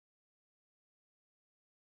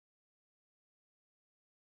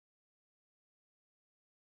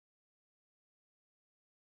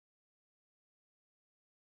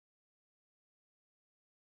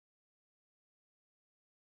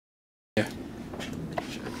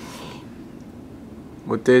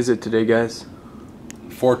What day is it today, guys?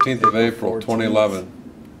 14th of April, 2011.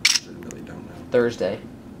 Really don't know. Thursday.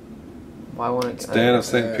 Why won't it? It's Dan of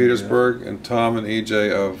St. Petersburg and Tom and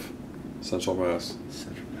EJ of Central Mass.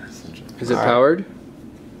 Is it powered?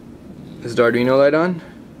 Is the Arduino light on?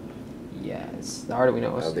 Yes, the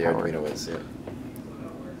Arduino is The powered. Arduino is, yeah.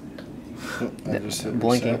 I just hit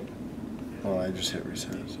Blinking. reset. Oh, I just hit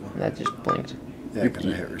reset. So. That just blinked. Yeah, because I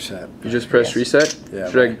hit reset. You just press Yes. reset?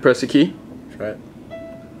 Yeah, Should I press the key? Try it.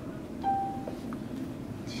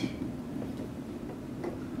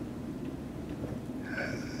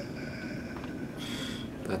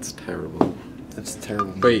 That's terrible. That's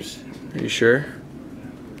terrible. Wait, news. are you sure?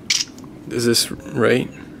 Is this right?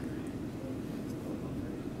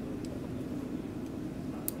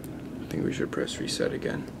 I think we should press reset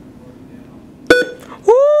again.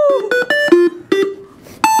 Woo!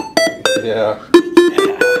 Yeah.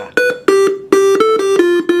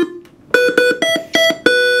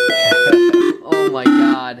 Oh my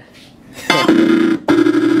god.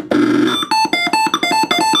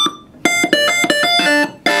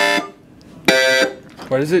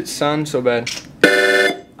 Why does it sound so bad?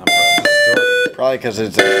 Probably because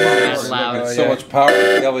it's Loud. It's so much power,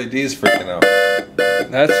 the LED's freaking out.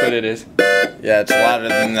 That's what it is. yeah, it's louder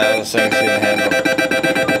than the other things can handle.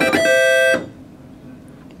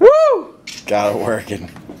 Woo! Got it working.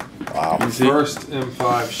 Wow. See? First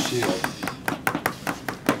M5 shield.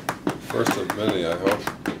 First of many, I hope.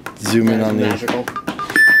 Zoom in on these. Magical.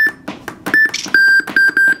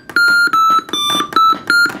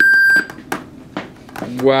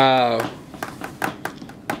 Wow.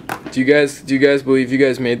 Do you guys believe you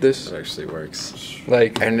guys made this? It actually works.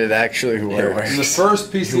 Like, And it actually works. And the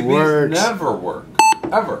first PCBs works. never work.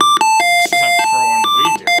 Ever. Except for when we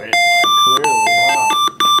do it,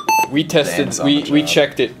 clearly. we tested, Dan's on we the job.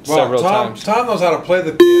 checked it several times. Tom knows how to play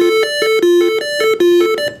the piano.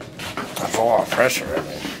 That's a lot of pressure, I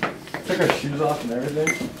mean. Took our shoes off and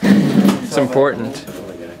everything. It's important.